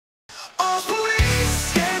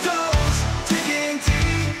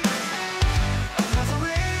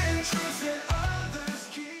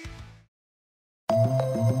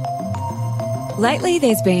Lately,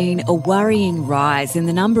 there's been a worrying rise in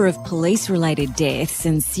the number of police-related deaths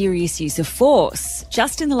and serious use of force.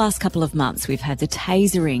 Just in the last couple of months, we've had the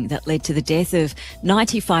tasering that led to the death of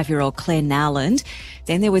 95-year-old Clare Nowland.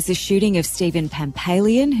 Then there was the shooting of Stephen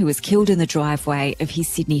Pampalian, who was killed in the driveway of his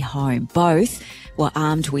Sydney home. Both were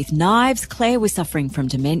armed with knives. Clare was suffering from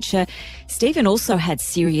dementia. Stephen also had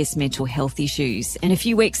serious mental health issues. And a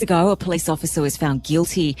few weeks ago, a police officer was found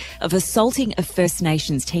guilty of assaulting a First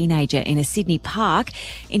Nations teenager in a Sydney park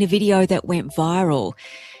in a video that went viral.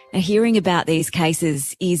 Now, hearing about these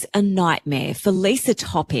cases is a nightmare for Leesa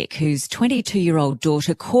Topic, whose 22-year-old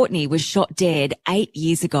daughter Courtney was shot dead 8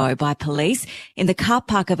 years ago by police in the car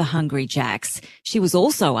park of a Hungry Jack's. She was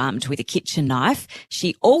also armed with a kitchen knife.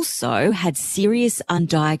 She also had serious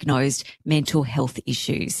undiagnosed mental health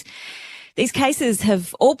issues. These cases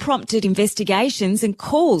have all prompted investigations and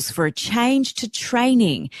calls for a change to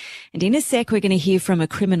training. And in a sec, we're going to hear from a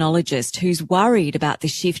criminologist who's worried about the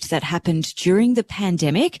shift that happened during the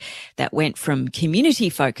pandemic that went from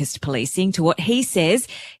community-focused policing to what he says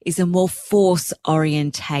is a more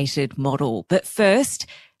force-orientated model. But first,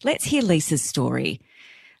 let's hear Leesa's story.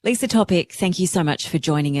 Leesa Topic, thank you so much for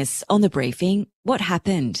joining us on The Briefing. What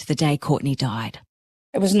happened the day Courtney died?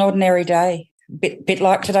 It was an ordinary day. Bit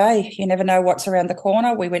like today. You never know what's around the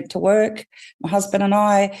corner. We went to work, my husband and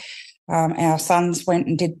I. Our sons went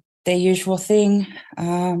and did their usual thing.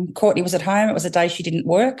 Courtney was at home. It was a day she didn't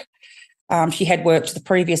work. She had worked the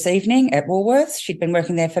previous evening at Woolworths. She'd been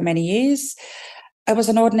working there for many years. It was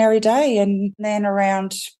an ordinary day. And then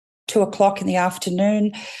around 2:00 in the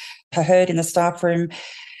afternoon, I heard in the staff room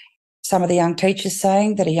some of the young teachers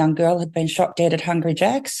saying that a young girl had been shot dead at Hungry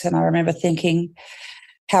Jack's. And I remember thinking,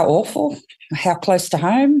 how awful, how close to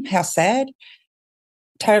home, how sad.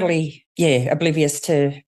 Totally, oblivious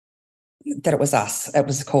to that it was us, it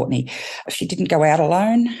was Courtney. She didn't go out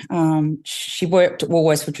alone. She worked at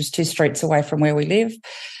Woolworths, which was 2 streets away from where we live,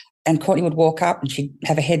 and Courtney would walk up and she'd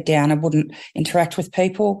have her head down and wouldn't interact with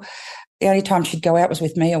people. The only time she'd go out was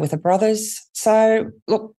with me or with her brothers. So,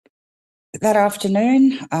 look, that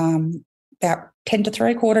afternoon, about 10 to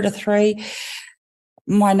 3, quarter to 3,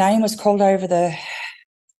 my name was called over the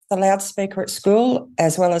loudspeaker at school,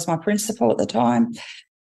 as well as my principal at the time,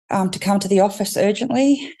 to come to the office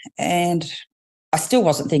urgently. And I still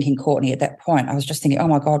wasn't thinking Courtney at that point. I was just thinking, oh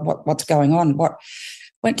my God, what's going on?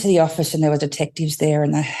 Went to the office and there were detectives there,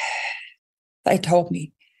 and they told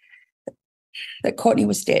me that Courtney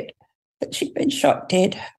was dead, that she'd been shot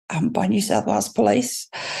dead by New South Wales Police.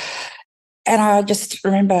 And I just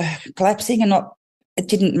remember collapsing and it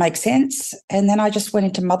didn't make sense. And then I just went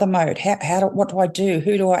into mother mode. What do I do?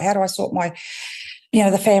 How do I sort my,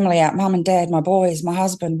 the family out, mum and dad, my boys, my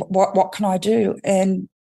husband? What can I do? And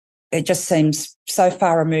it just seems so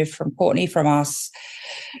far removed from Courtney, from us,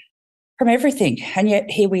 from everything. And yet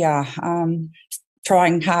here we are,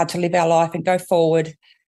 trying hard to live our life and go forward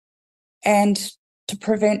and to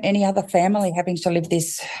prevent any other family having to live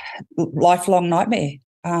this lifelong nightmare.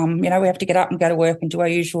 We have to get up and go to work and do our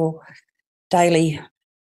usual daily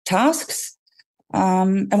tasks,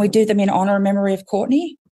 and we do them in honour and memory of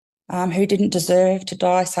Courtney, who didn't deserve to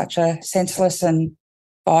die such a senseless and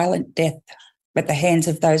violent death at the hands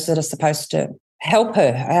of those that are supposed to help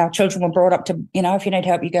her. Our children were brought up to, if you need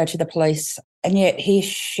help, you go to the police. And yet here,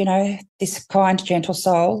 this kind, gentle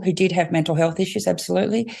soul who did have mental health issues,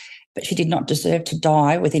 absolutely, but she did not deserve to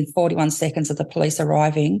die within 41 seconds of the police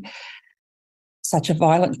arriving. Such a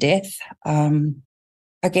violent death.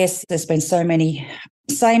 I guess there's been so many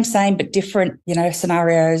same but different,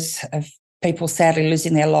 scenarios of people sadly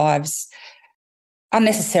losing their lives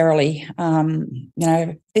unnecessarily.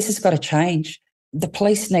 This has got to change. The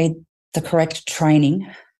police need the correct training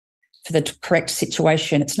for the correct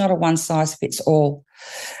situation. It's not a one-size-fits-all.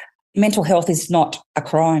 Mental health is not a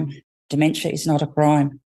crime. Dementia is not a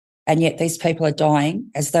crime. And yet these people are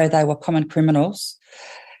dying as though they were common criminals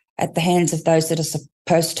at the hands of those that are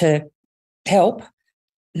supposed to help.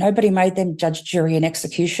 Nobody made them judge, jury and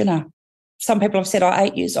executioner. Some people have said,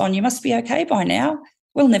 8 years on, you must be okay by now.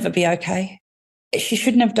 We'll never be okay. She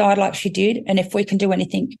shouldn't have died like she did. And if we can do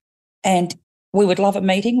anything, and we would love a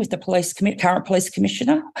meeting with the current police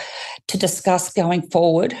commissioner to discuss going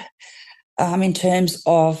forward in terms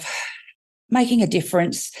of making a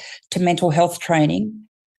difference to mental health training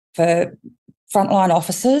for frontline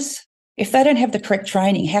officers. If they don't have the correct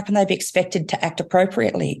training, how can they be expected to act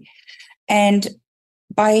appropriately? And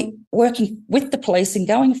by working with the police and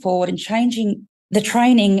going forward and changing the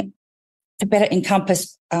training to better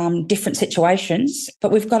encompass different situations,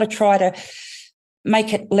 but we've got to try to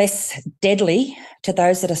make it less deadly to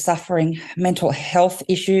those that are suffering mental health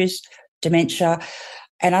issues, dementia,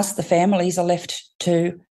 And us, the families, are left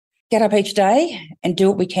to get up each day and do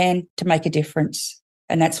what we can to make a difference.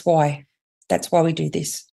 And that's why we do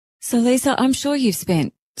this. So, Leesa, I'm sure you've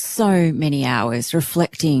spent so many hours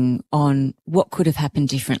reflecting on what could have happened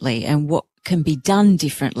differently and what can be done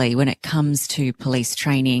differently when it comes to police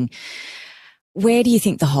training. Where do you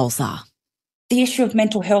think the holes are? The issue of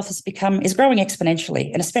mental health is growing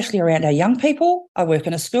exponentially, and especially around our young people. I work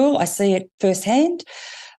in a school. I see it firsthand.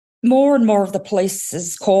 More and more of the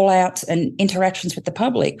police's call-outs and interactions with the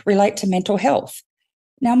public relate to mental health.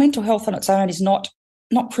 Now, mental health on its own is not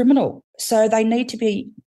criminal, so they need to be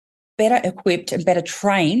better equipped and better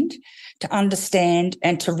trained to understand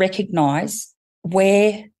and to recognise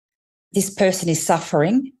where this person is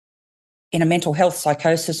suffering in a mental health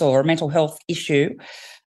psychosis or a mental health issue.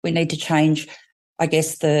 We need to change, I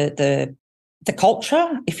guess, the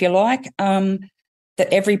culture, if you like, that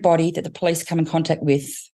everybody that the police come in contact with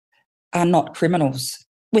are not criminals.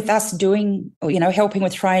 With us doing, helping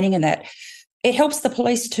with training and that, it helps the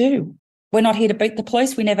police too. We're not here to beat the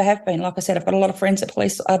police. We never have been. Like I said, I've got a lot of friends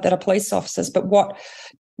that are police officers, but what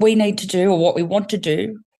we need to do, or what we want to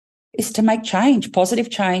do, is to make change, positive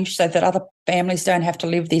change, so that other families don't have to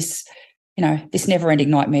live this, this never-ending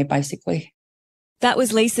nightmare, basically. That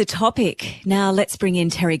was Leesa Topic. Now let's bring in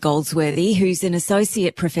Terry Goldsworthy, who's an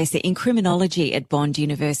associate professor in criminology at Bond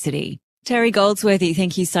University. Terry Goldsworthy,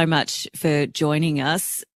 thank you so much for joining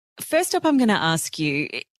us. First up, I'm going to ask you,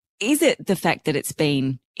 is it the fact that it's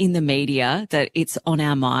been in the media that it's on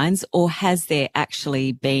our minds, or has there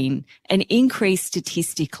actually been an increase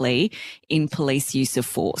statistically in police use of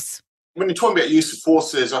force? When you're talking about use of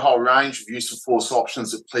force, there's a whole range of use of force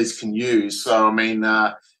options that police can use. So,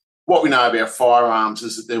 what we know about firearms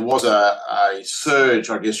is that there was a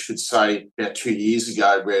surge, I guess you could say, about 2 years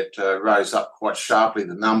ago, where it rose up quite sharply,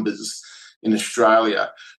 the numbers in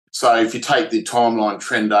Australia. So if you take the timeline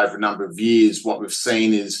trend over a number of years, what we've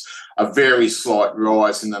seen is a very slight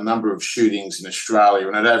rise in the number of shootings in Australia,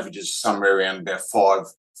 and it averages somewhere around about 5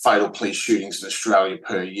 fatal police shootings in Australia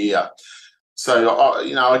per year. So,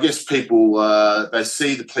 I guess people, they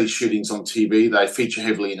see the police shootings on TV, they feature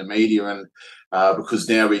heavily in the media, and because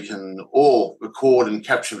now we can all record and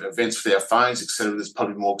capture events with our phones, etc., there's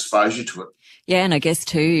probably more exposure to it. Yeah, and I guess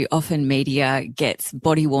too, often media gets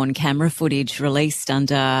body-worn camera footage released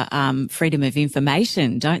under freedom of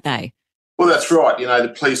information, don't they? Well, that's right.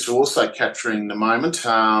 The police are also capturing the moment,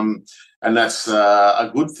 and that's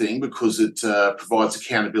a good thing because it provides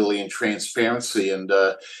accountability and transparency. And,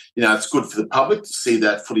 it's good for the public to see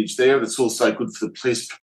that footage there, but it's also good for the police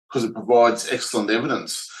because it provides excellent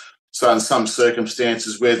evidence. So in some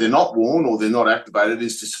circumstances where they're not worn or they're not activated,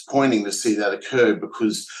 it's disappointing to see that occur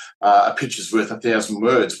because a picture's worth 1,000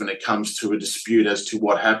 words when it comes to a dispute as to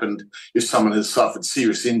what happened if someone has suffered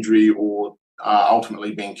serious injury or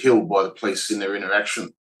ultimately been killed by the police in their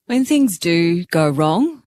interaction. When things do go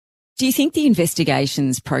wrong, do you think the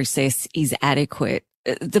investigations process is adequate?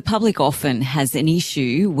 The public often has an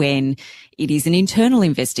issue when it is an internal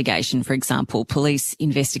investigation, for example, police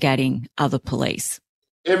investigating other police.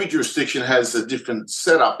 Every jurisdiction has a different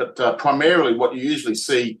setup, but primarily what you usually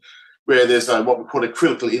see where there's what we call a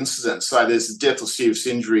critical incident. So there's a death or serious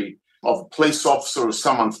injury of a police officer or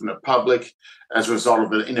someone from the public as a result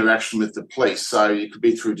of an interaction with the police. So it could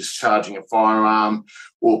be through discharging a firearm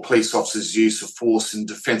or police officers' use of force in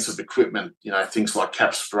defensive equipment, things like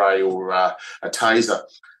cap spray or a taser.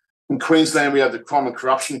 In Queensland, we have the Crime and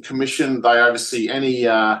Corruption Commission. They oversee any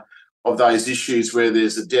of those issues where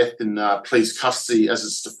there's a death in police custody as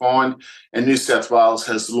it's defined. And New South Wales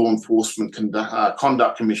has the Law Enforcement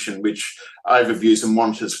Conduct Commission, which overviews and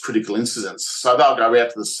monitors critical incidents. So they'll go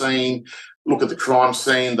out to the scene, look at the crime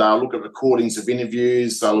scene, they'll look at recordings of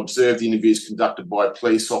interviews, they'll observe the interviews conducted by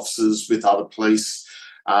police officers with other police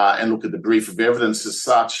and look at the brief of evidence as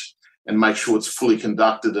such and make sure it's fully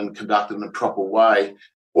conducted and conducted in a proper way.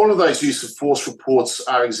 All of those use of force reports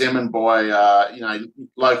are examined by,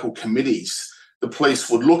 local committees. The police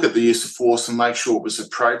would look at the use of force and make sure it was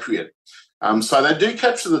appropriate. So they do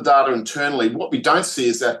capture the data internally. What we don't see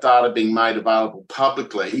is that data being made available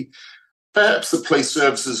publicly. Perhaps the police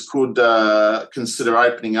services could consider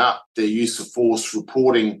opening up their use of force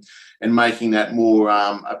reporting and making that more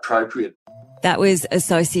appropriate. That was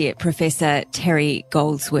Associate Professor Terry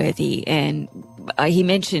Goldsworthy, and he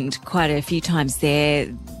mentioned quite a few times there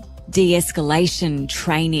de-escalation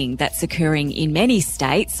training that's occurring in many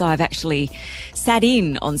states. So I've actually sat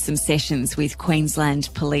in on some sessions with Queensland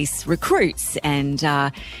police recruits, and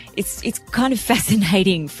it's kind of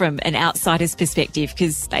fascinating from an outsider's perspective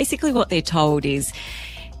because basically what they're told is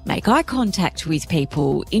make eye contact with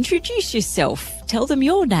people, introduce yourself tell them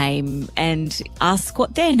your name and ask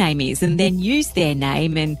what their name is, and then use their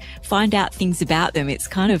name and find out things about them. It's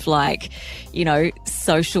kind of like, you know,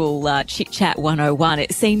 social chit-chat 101.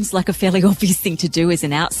 It seems like a fairly obvious thing to do as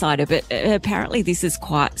an outsider, but apparently this is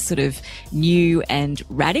quite sort of new and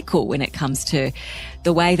radical when it comes to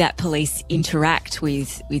the way that police interact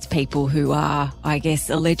with people who are, I guess,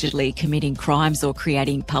 allegedly committing crimes or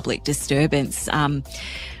creating public disturbance.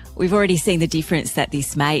 We've already seen the difference that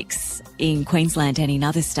this makes in Queensland and in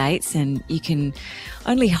other states, and you can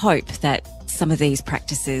only hope that some of these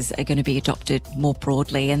practices are going to be adopted more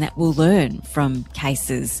broadly and that we'll learn from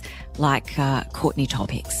cases like Courtney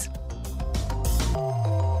Topics.